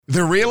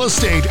The Real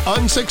Estate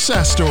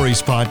Unsuccess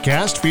Stories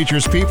podcast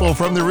features people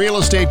from the real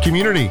estate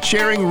community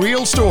sharing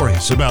real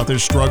stories about their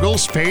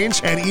struggles,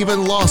 pains, and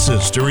even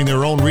losses during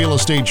their own real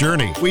estate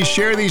journey. We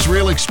share these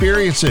real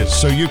experiences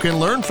so you can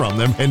learn from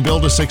them and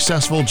build a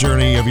successful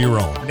journey of your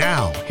own.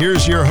 Now,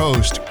 here's your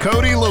host,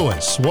 Cody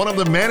Lewis, one of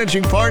the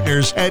managing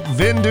partners at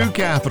Vindu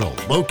Capital,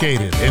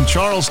 located in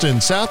Charleston,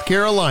 South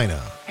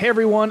Carolina. Hey,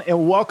 everyone,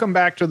 and welcome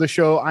back to the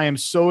show. I am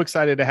so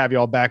excited to have you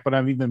all back, but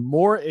I'm even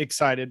more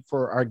excited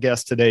for our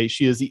guest today.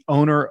 She is the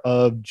owner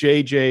of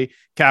JJ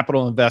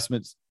Capital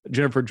Investments,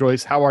 Jennifer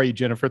Joyce. How are you,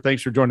 Jennifer?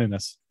 Thanks for joining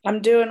us. I'm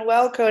doing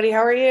well, Cody.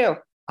 How are you?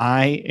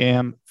 I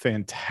am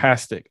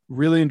fantastic.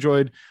 Really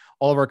enjoyed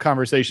all of our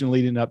conversation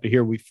leading up to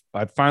here.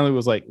 I finally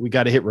was like, we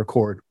got to hit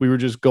record. We were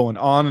just going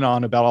on and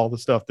on about all the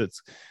stuff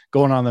that's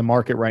going on in the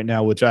market right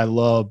now, which I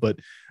love, but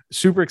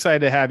super excited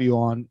to have you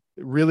on.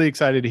 Really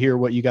excited to hear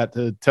what you got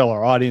to tell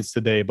our audience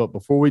today. But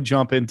before we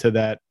jump into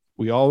that,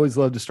 we always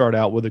love to start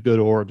out with a good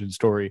origin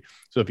story.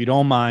 So if you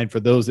don't mind, for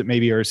those that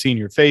maybe are seeing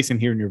your face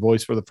and hearing your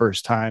voice for the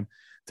first time,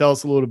 tell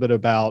us a little bit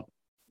about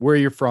where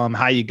you're from,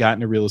 how you got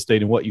into real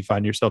estate, and what you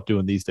find yourself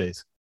doing these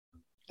days.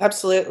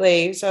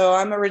 Absolutely. So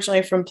I'm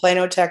originally from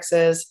Plano,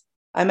 Texas.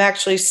 I'm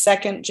actually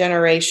second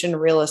generation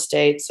real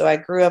estate. So I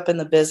grew up in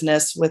the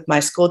business with my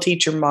school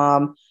teacher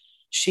mom.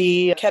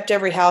 She kept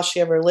every house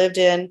she ever lived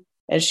in,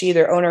 and she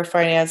either owner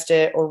financed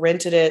it or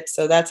rented it.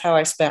 So that's how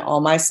I spent all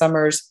my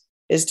summers,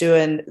 is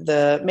doing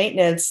the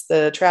maintenance,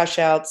 the trash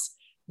outs,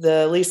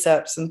 the lease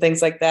ups and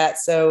things like that.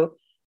 So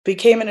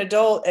became an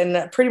adult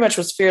and pretty much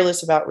was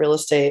fearless about real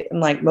estate.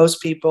 And like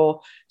most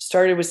people,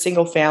 started with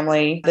single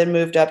family, then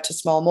moved up to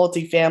small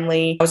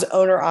multifamily. I was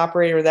owner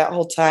operator that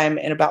whole time.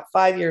 And about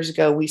 5 years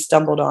ago, we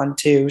stumbled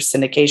onto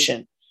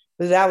syndication.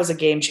 That was a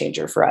game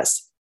changer for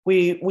us.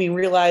 We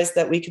realized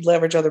that we could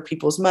leverage other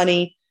people's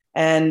money,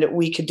 and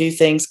we could do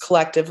things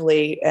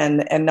collectively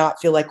and not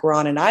feel like we're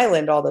on an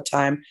island all the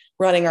time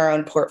running our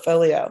own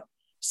portfolio.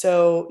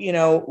 So,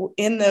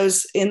 in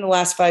the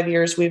last 5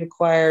 years, we've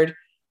acquired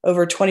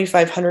over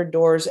 2,500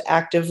 doors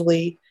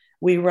actively.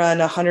 We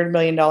run a $100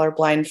 million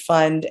blind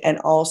fund and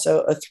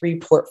also a 3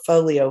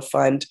 portfolio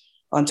fund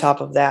on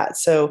top of that.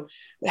 So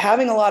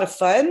having a lot of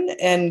fun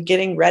and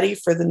getting ready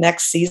for the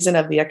next season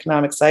of the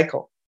economic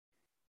cycle.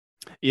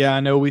 Yeah, I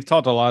know we've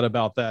talked a lot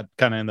about that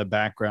kind of in the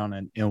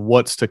background and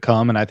what's to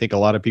come. And I think a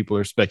lot of people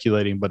are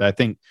speculating, but I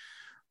think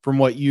from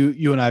what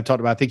you and I have talked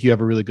about, I think you have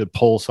a really good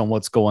pulse on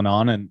what's going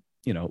on. And,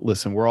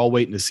 listen, we're all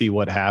waiting to see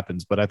what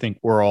happens, but I think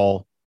we're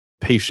all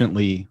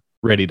patiently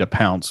ready to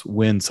pounce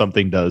when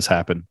something does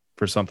happen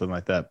for something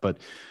like that. But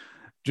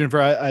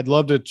Jennifer, I'd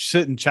love to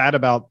sit and chat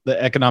about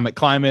the economic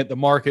climate, the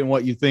market, and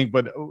what you think.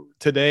 But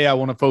today I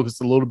want to focus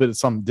a little bit on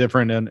something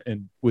different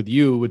and with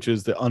you, which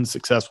is the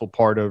unsuccessful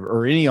part of,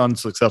 or any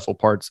unsuccessful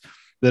parts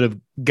that have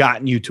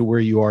gotten you to where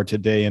you are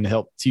today and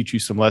help teach you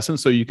some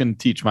lessons so you can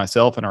teach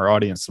myself and our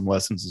audience some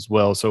lessons as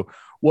well. So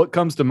what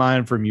comes to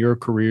mind from your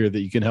career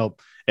that you can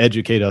help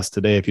educate us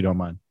today, if you don't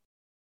mind?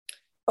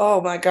 Oh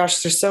my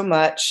gosh, there's so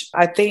much.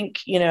 I think,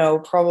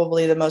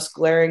 probably the most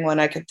glaring one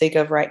I could think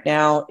of right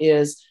now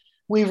is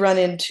we run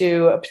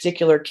into a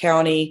particular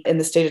county in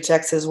the state of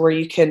Texas where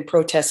you can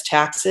protest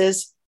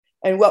taxes.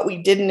 And what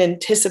we didn't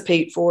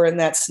anticipate for in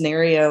that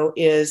scenario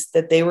is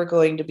that they were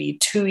going to be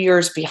 2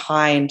 years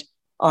behind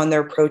on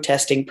their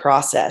protesting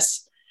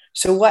process.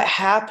 So what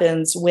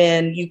happens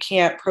when you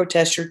can't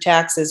protest your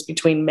taxes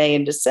between May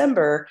and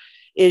December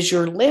is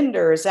your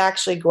lender is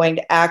actually going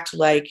to act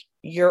like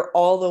you're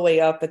all the way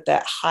up at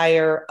that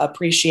higher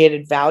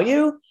appreciated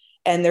value,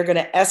 and they're going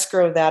to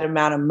escrow that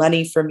amount of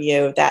money from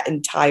you that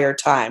entire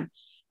time.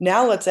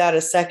 Now let's add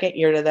a second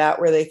year to that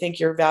where they think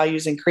your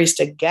value's increased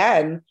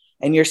again,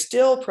 and you're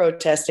still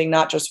protesting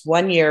not just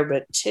 1 year,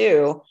 but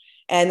 2.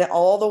 And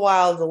all the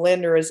while the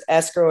lender is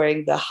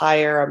escrowing the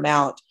higher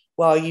amount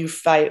while you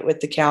fight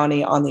with the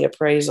county on the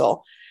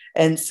appraisal.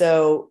 And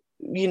so,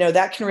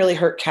 that can really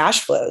hurt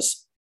cash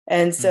flows.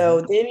 And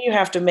so then you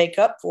have to make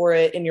up for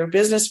it in your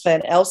business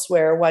plan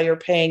elsewhere while you're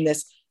paying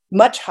this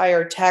much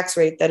higher tax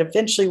rate that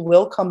eventually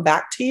will come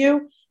back to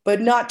you,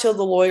 but not till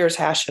the lawyers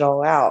hash it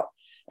all out.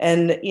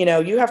 And,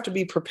 you have to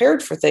be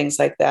prepared for things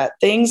like that.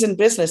 Things in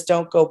business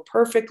don't go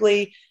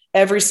perfectly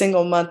every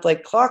single month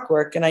like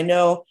clockwork. And I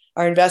know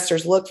our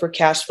investors look for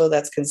cash flow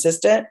that's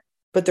consistent,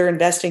 but they're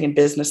investing in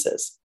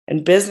businesses.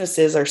 And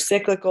businesses are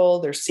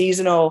cyclical, they're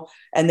seasonal,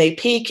 and they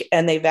peak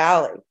and they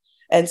valley.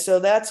 And so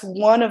that's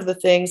one of the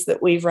things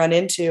that we've run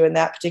into in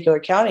that particular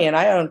county. And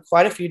I own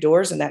quite a few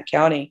doors in that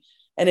county,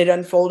 and it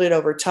unfolded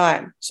over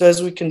time. So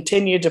as we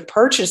continued to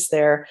purchase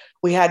there,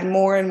 we had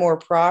more and more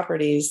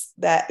properties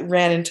that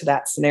ran into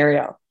that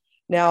scenario.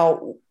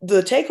 Now,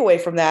 the takeaway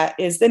from that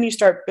is then you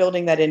start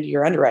building that into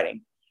your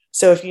underwriting.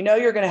 So if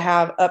you're going to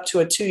have up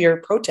to a 2-year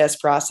protest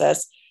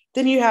process,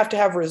 then you have to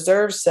have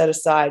reserves set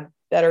aside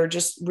that are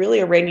just really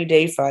a rainy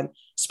day fund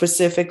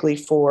specifically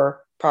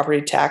for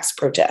property tax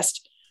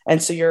protest.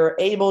 And so you're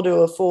able to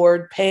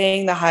afford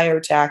paying the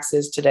higher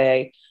taxes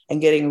today and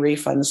getting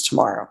refunds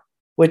tomorrow,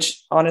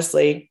 which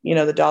honestly,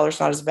 the dollar's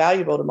not as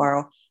valuable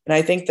tomorrow. And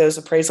I think those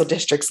appraisal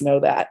districts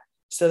know that.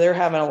 So they're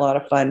having a lot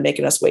of fun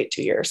making us wait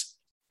 2 years.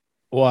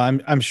 Well,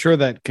 I'm sure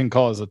that can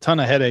cause a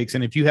ton of headaches.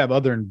 And if you have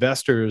other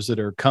investors that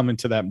are coming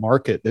to that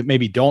market that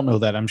maybe don't know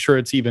that, I'm sure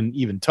it's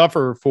even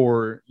tougher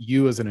for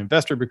you as an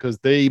investor, because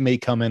they may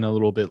come in a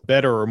little bit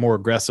better or more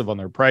aggressive on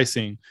their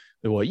pricing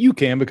than what you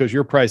can, because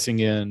you're pricing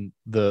in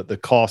the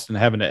cost and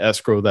having to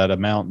escrow that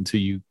amount until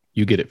you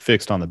get it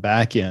fixed on the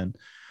back end.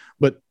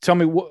 But tell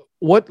me,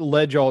 what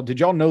led y'all?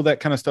 Did y'all know that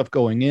kind of stuff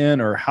going in,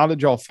 or how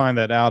did y'all find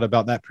that out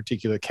about that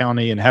particular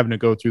county and having to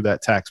go through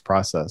that tax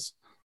process?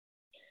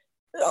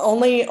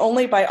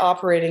 Only by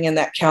operating in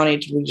that county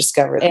did we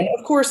discover it. And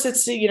of course,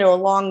 it's,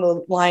 along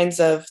the lines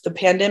of the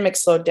pandemic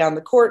slowed down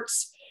the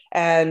courts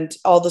and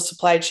all the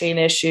supply chain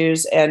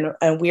issues and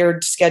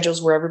weird schedules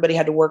where everybody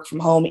had to work from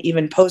home,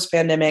 even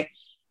post-pandemic,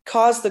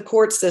 caused the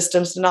court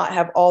systems to not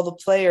have all the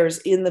players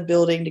in the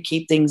building to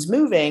keep things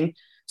moving.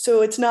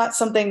 So it's not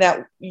something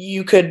that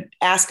you could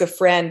ask a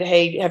friend,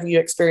 hey, have you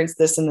experienced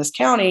this in this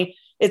county?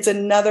 It's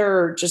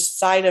another just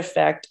side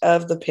effect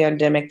of the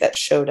pandemic that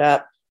showed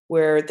up,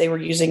 where they were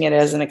using it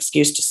as an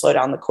excuse to slow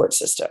down the court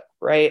system,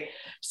 right?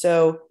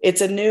 So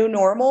it's a new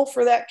normal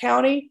for that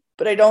county,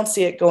 but I don't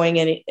see it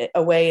going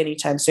away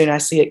anytime soon. I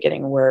see it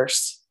getting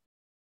worse.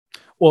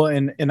 Well,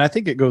 and I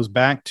think it goes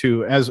back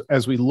to,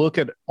 as we look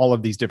at all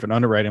of these different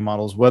underwriting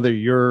models, whether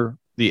you're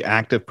the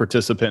active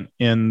participant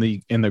in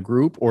the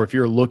group, or if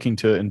you're looking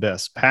to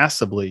invest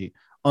passively,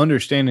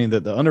 understanding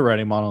that the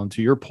underwriting model, and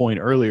to your point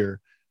earlier,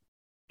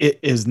 it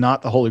is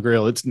not the holy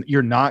grail.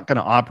 You're not going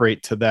to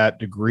operate to that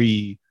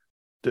degree.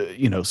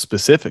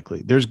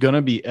 Specifically, there's going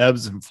to be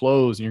ebbs and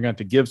flows, and you're going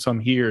to have to give some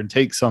here and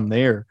take some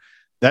there.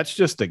 That's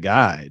just a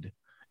guide.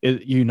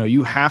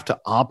 You have to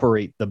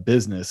operate the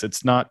business.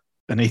 It's not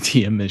an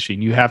ATM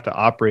machine. You have to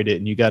operate it,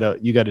 and you got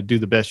to do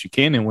the best you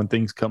can. And when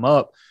things come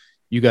up,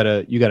 you got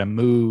to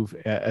move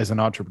as an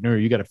entrepreneur.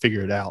 You got to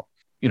figure it out.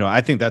 I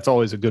think that's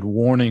always a good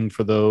warning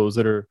for those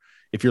that are,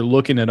 if you're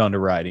looking at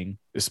underwriting,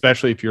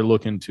 especially if you're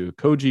looking to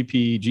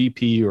co-GP,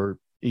 GP, or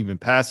even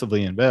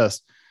passively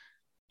invest.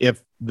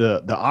 If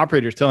the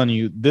operator is telling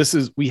you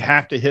we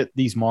have to hit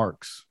these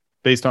marks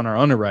based on our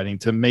underwriting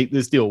to make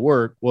this deal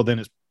work, well, then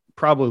it's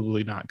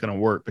probably not going to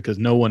work, because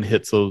no one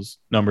hits those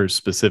numbers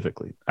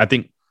specifically. I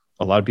think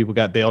a lot of people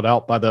got bailed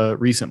out by the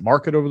recent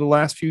market over the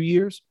last few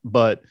years,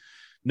 but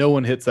no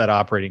one hits that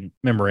operating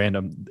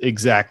memorandum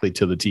exactly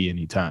to the T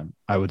anytime,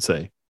 I would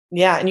say.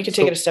 Yeah. And you can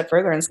take it a step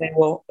further and say,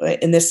 well,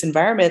 in this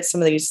environment,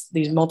 some of these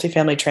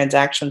multifamily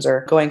transactions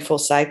are going full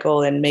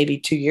cycle in maybe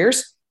 2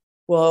 years.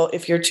 Well,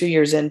 if you're 2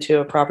 years into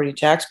a property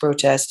tax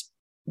protest,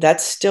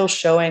 that's still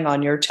showing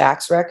on your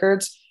tax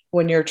records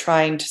when you're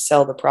trying to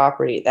sell the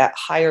property. That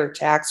higher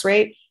tax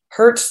rate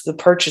hurts the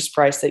purchase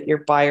price that your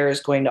buyer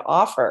is going to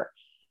offer.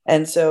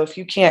 And so if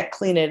you can't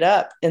clean it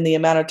up in the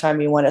amount of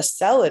time you want to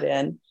sell it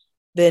in,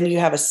 then you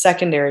have a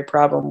secondary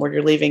problem where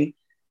you're leaving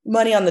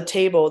money on the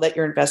table that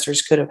your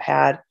investors could have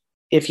had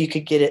if you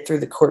could get it through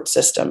the court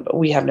system, but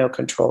we have no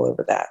control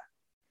over that.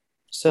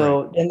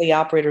 So Then the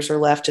operators are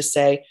left to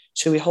say,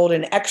 should we hold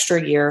an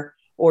extra year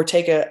or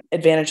take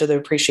advantage of the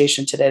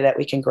appreciation today that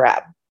we can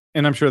grab?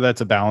 And I'm sure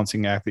that's a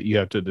balancing act that you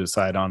have to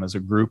decide on as a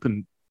group,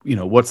 and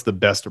what's the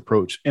best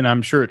approach. And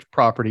I'm sure it's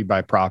property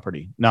by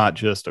property, not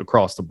just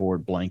across the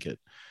board blanket.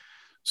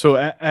 So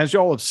as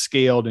y'all have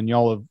scaled and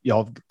y'all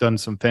have done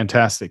some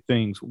fantastic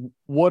things,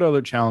 what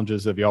other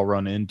challenges have y'all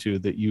run into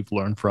that you've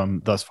learned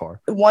from thus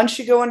far? Once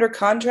you go under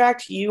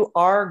contract, you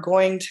are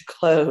going to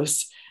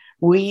close.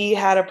 We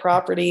had a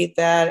property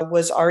that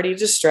was already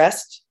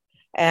distressed,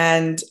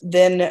 and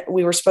then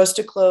we were supposed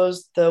to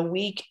close the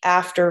week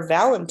after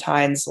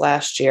Valentine's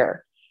last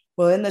year.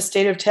 Well, in the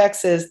state of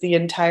Texas, the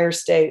entire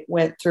state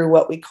went through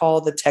what we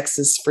call the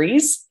Texas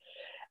freeze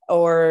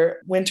or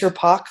winter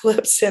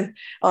apocalypse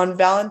on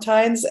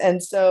Valentine's.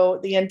 And so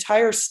the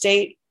entire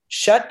state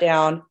shut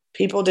down.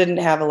 People didn't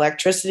have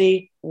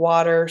electricity,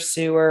 water,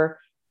 sewer,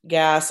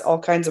 gas, all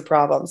kinds of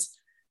problems.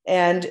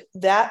 And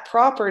that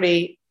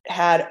property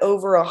had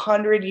over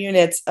 100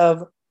 units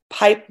of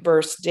pipe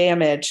burst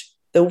damage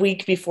the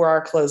week before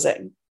our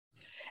closing.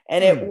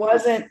 And it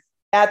wasn't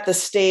at the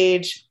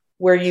stage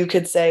where you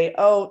could say,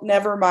 oh,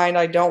 never mind,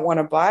 I don't want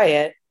to buy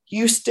it.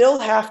 You still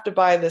have to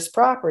buy this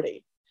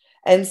property.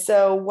 And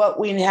so what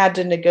we had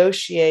to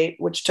negotiate,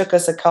 which took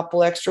us a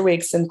couple extra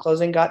weeks and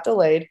closing got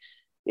delayed,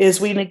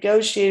 is we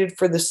negotiated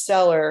for the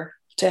seller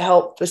to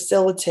help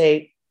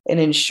facilitate an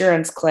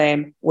insurance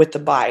claim with the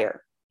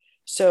buyer.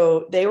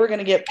 So they were going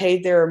to get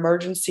paid their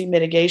emergency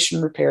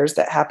mitigation repairs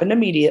that happened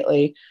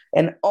immediately,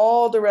 and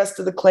all the rest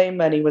of the claim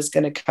money was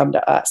going to come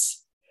to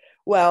us.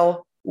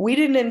 Well, we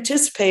didn't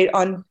anticipate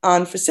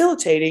on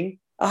facilitating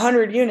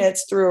 100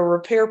 units through a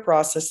repair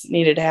process that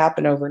needed to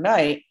happen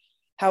overnight.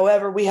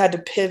 However, we had to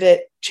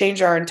pivot,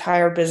 change our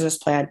entire business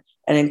plan,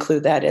 and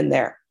include that in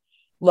there.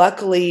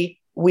 Luckily,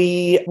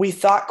 we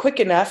thought quick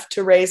enough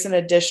to raise an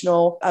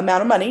additional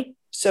amount of money.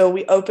 So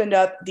we opened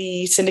up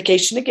the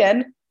syndication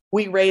again.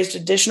 We raised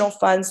additional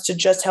funds to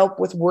just help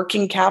with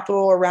working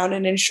capital around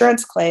an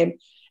insurance claim.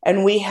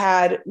 And we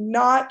had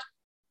not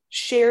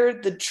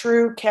shared the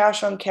true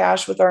cash on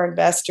cash with our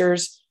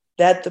investors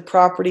that the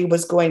property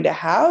was going to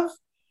have,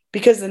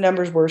 because the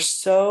numbers were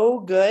so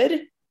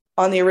good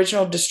on the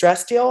original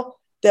distress deal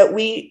that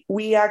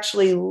we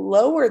actually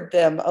lowered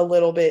them a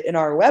little bit in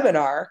our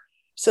webinar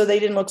so they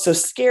didn't look so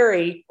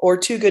scary or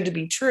too good to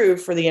be true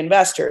for the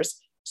investors.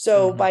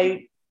 So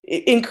by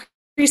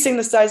increasing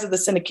the size of the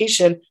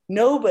syndication,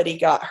 nobody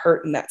got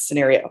hurt in that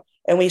scenario.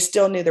 And we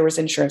still knew there was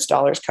insurance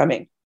dollars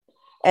coming.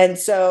 And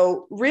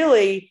so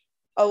really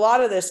a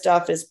lot of this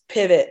stuff is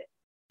pivot,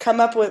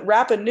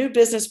 wrap a new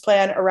business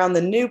plan around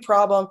the new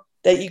problem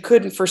that you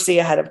couldn't foresee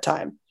ahead of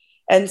time.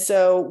 And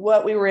so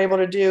what we were able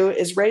to do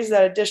is raise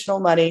that additional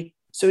money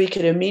so we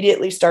could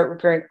immediately start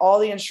repairing all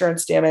the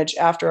insurance damage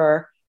after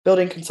our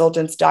building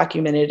consultants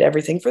documented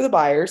everything for the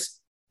buyers,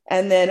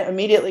 and then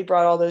immediately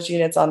brought all those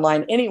units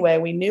online anyway.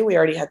 We knew we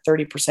already had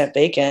 30%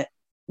 vacant.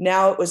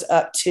 Now it was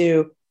up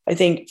to, I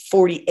think,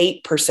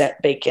 48%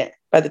 vacant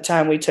by the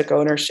time we took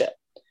ownership.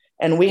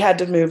 And we had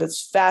to move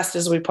as fast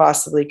as we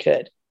possibly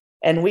could.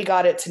 And we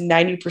got it to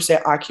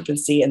 90%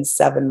 occupancy in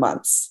 7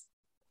 months.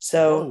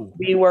 So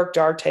we worked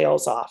our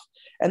tails off.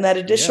 And that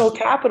additional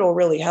capital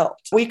really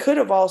helped. We could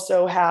have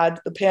also had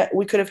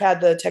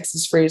the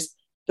Texas Freeze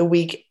the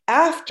week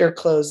after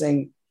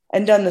closing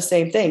and done the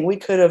same thing. We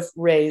could have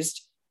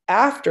raised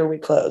after we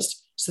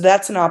closed. So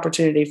that's an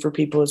opportunity for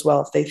people as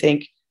well. If they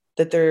think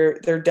that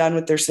they're done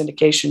with their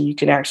syndication, you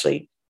can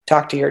actually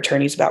talk to your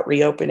attorneys about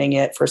reopening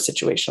it for a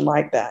situation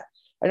like that.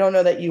 I don't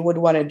know that you would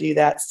want to do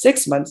that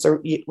 6 months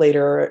or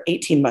later or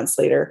 18 months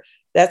later.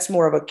 That's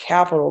more of a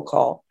capital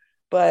call.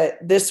 But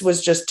this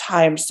was just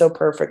timed so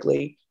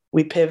perfectly.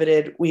 We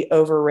pivoted, we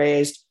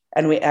overraised,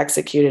 and we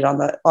executed on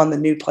the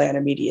new plan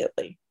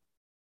immediately.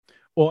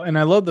 Well, and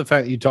I love the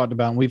fact that you talked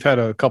about, and we've had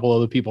a couple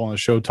other people on the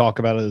show talk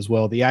about it as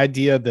well, the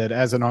idea that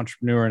as an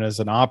entrepreneur and as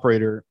an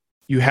operator,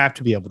 you have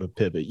to be able to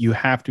pivot. You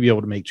have to be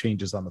able to make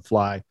changes on the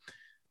fly.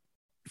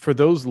 For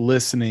those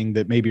listening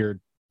that maybe are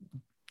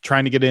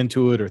trying to get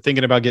into it or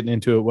thinking about getting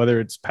into it, whether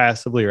it's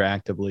passively or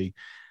actively,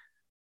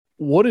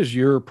 what is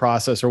your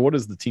process, or what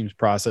is the team's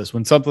process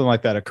when something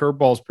like that, a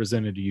curveball is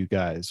presented to you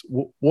guys?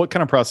 What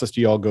kind of process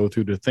do you all go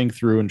through to think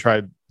through and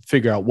try to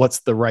figure out what's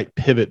the right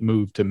pivot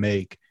move to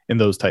make in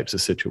those types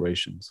of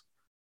situations?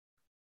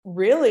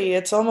 Really,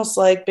 it's almost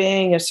like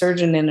being a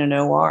surgeon in an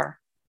OR.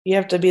 You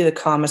have to be the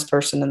calmest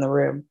person in the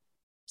room.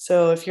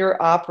 So if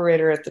your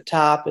operator at the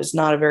top is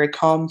not a very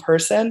calm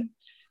person,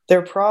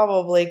 they're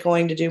probably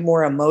going to do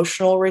more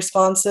emotional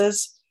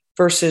responses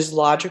versus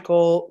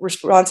logical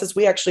responses.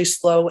 We actually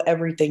slow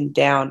everything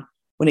down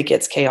when it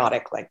gets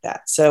chaotic like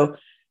that. So,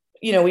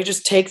 we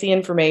just take the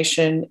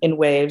information in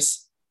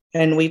waves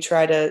and we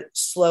try to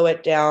slow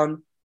it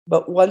down.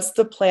 But once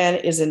the plan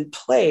is in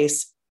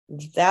place,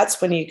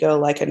 that's when you go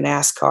like a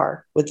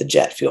NASCAR with the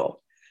jet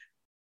fuel.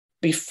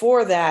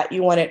 Before that,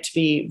 you want it to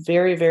be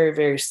very, very,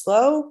 very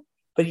slow,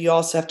 but you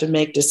also have to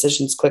make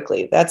decisions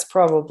quickly. That's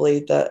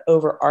probably the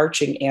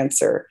overarching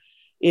answer,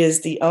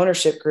 is the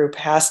ownership group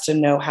has to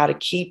know how to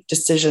keep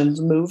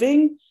decisions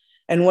moving.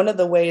 And one of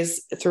the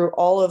ways through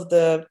all of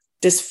the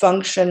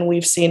dysfunction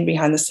we've seen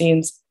behind the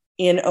scenes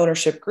in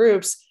ownership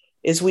groups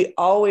is we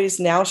always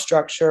now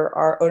structure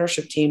our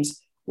ownership teams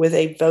with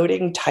a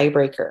voting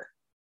tiebreaker,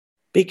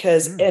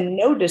 because and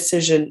no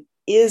decision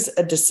is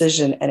a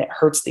decision and it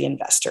hurts the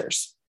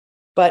investors.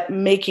 But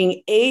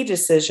making a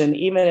decision,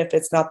 even if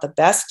it's not the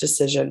best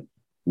decision,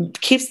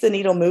 keeps the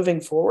needle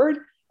moving forward,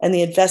 and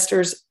the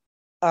investors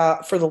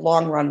for the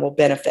long run will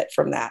benefit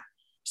from that.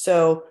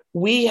 So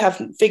we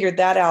have figured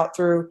that out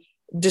through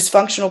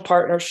dysfunctional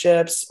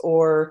partnerships,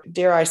 or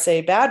dare I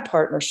say bad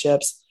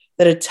partnerships,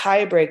 that a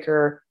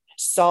tiebreaker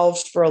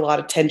solves for a lot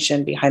of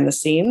tension behind the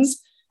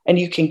scenes. And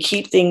you can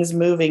keep things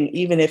moving.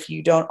 Even if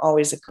you don't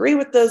always agree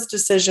with those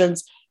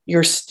decisions,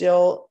 you're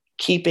still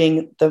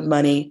keeping the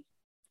money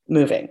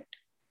moving.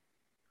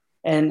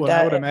 And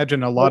I would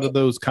imagine a lot of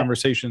those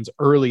conversations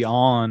early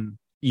on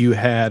you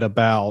had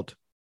about,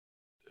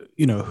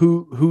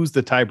 who's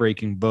the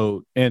tie-breaking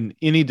vote, and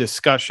any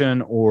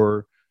discussion,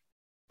 or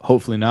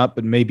hopefully not,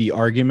 but maybe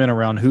argument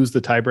around who's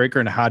the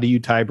tiebreaker and how do you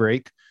tie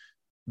break.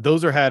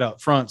 Those are had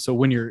up front. So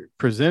when you're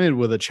presented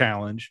with a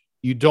challenge,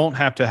 you don't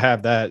have to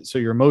have that. So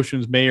your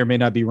emotions may or may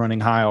not be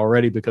running high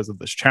already because of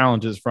this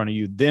challenge in front of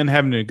you. Then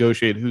having to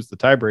negotiate who's the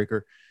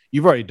tiebreaker,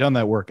 you've already done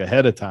that work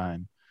ahead of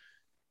time.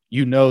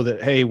 You know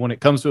that, hey, when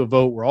it comes to a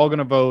vote, we're all going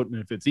to vote. And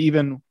if it's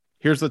even,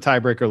 here's the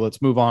tiebreaker.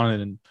 Let's move on.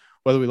 And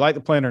whether we like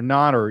the plan or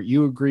not, or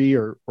you agree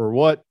or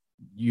what,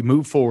 you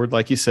move forward,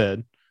 like you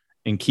said,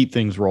 and keep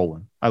things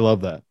rolling. I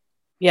love that.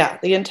 Yeah.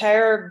 The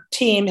entire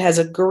team has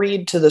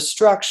agreed to the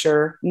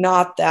structure,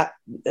 not that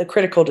a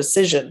critical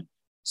decision.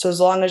 So as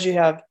long as you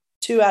have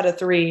 2 out of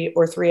 3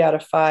 or 3 out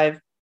of 5,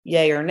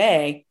 yay or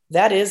nay,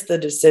 that is the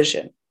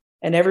decision.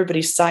 And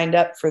everybody signed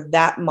up for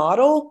that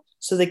model,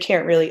 so they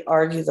can't really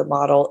argue the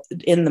model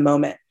in the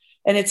moment.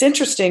 And it's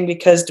interesting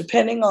because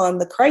depending on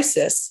the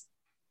crisis,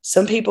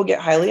 some people get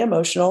highly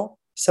emotional,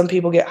 some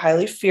people get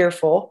highly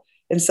fearful,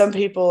 and some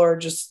people are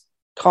just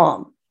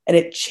calm. And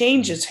it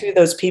changes who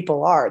those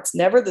people are. It's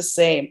never the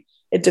same.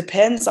 It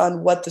depends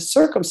on what the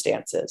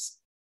circumstance is.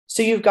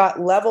 So you've got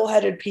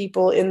level-headed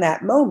people in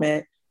that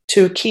moment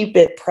to keep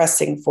it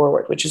pressing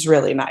forward, which is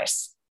really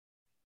nice.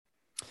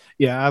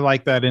 Yeah, I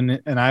like that.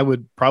 And I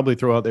would probably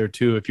throw out there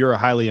too, if you're a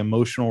highly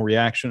emotional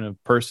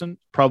reactive person,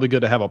 probably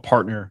good to have a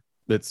partner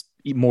that's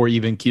more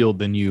even keeled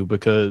than you,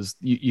 because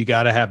you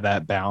got to have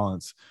that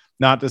balance.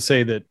 Not to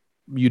say that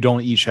you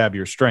don't each have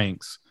your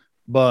strengths,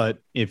 but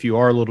if you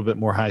are a little bit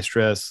more high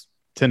stress,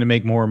 tend to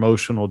make more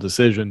emotional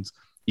decisions,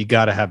 you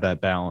got to have that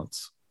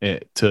balance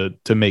to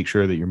make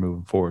sure that you're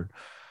moving forward.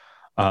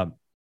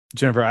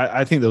 Jennifer,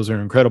 I think those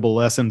are incredible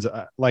lessons.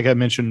 Like I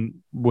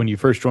mentioned when you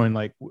first joined,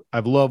 like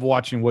I've loved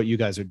watching what you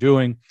guys are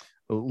doing.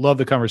 Love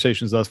the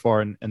conversations thus far.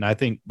 And I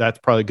think that's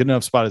probably a good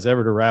enough spot as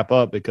ever to wrap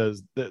up,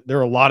 because there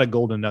are a lot of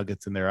golden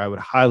nuggets in there. I would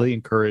highly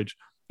encourage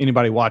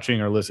anybody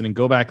watching or listening,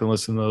 go back and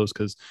listen to those,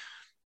 because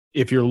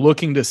if you're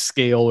looking to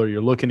scale or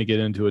you're looking to get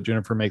into it,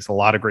 Jennifer makes a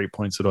lot of great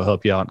points that'll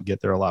help you out and get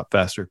there a lot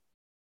faster.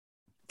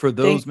 For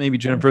those maybe,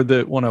 Jennifer,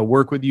 that want to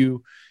work with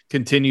you,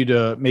 continue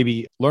to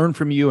maybe learn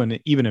from you and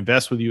even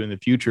invest with you in the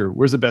future,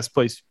 where's the best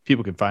place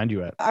people can find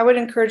you at? I would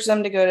encourage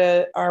them to go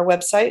to our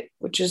website,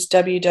 which is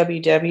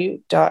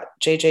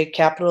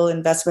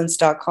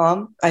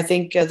www.jjcapitalinvestments.com. I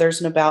think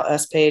there's an About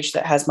Us page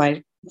that has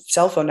my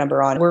cell phone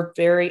number on. We're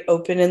very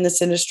open in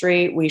this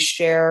industry. We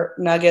share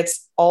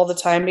nuggets all the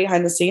time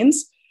behind the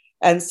scenes.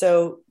 And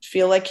so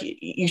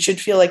you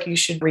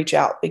should reach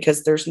out,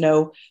 because there's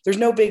no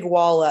big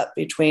wall up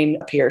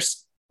between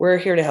peers. We're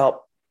here to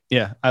help.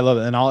 Yeah, I love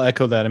it. And I'll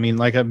echo that. I mean,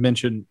 like I've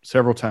mentioned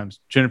several times,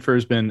 Jennifer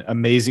has been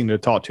amazing to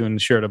talk to and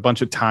shared a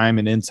bunch of time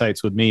and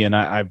insights with me. And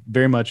I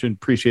very much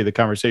appreciate the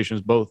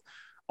conversations, both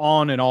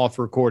on and off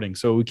recording.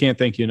 So we can't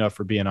thank you enough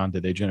for being on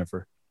today,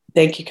 Jennifer.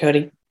 Thank you,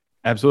 Cody.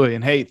 Absolutely.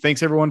 And hey,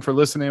 thanks everyone for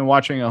listening and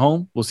watching at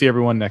home. We'll see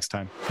everyone next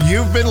time.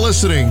 You've been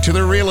listening to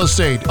the Real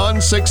Estate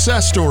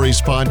Unsuccess Stories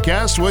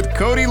podcast with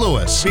Cody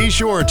Lewis. Be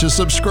sure to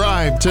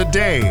subscribe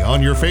today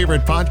on your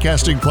favorite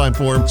podcasting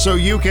platform so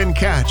you can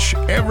catch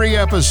every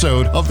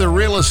episode of the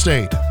Real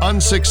Estate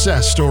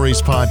Unsuccess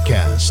Stories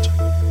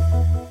podcast.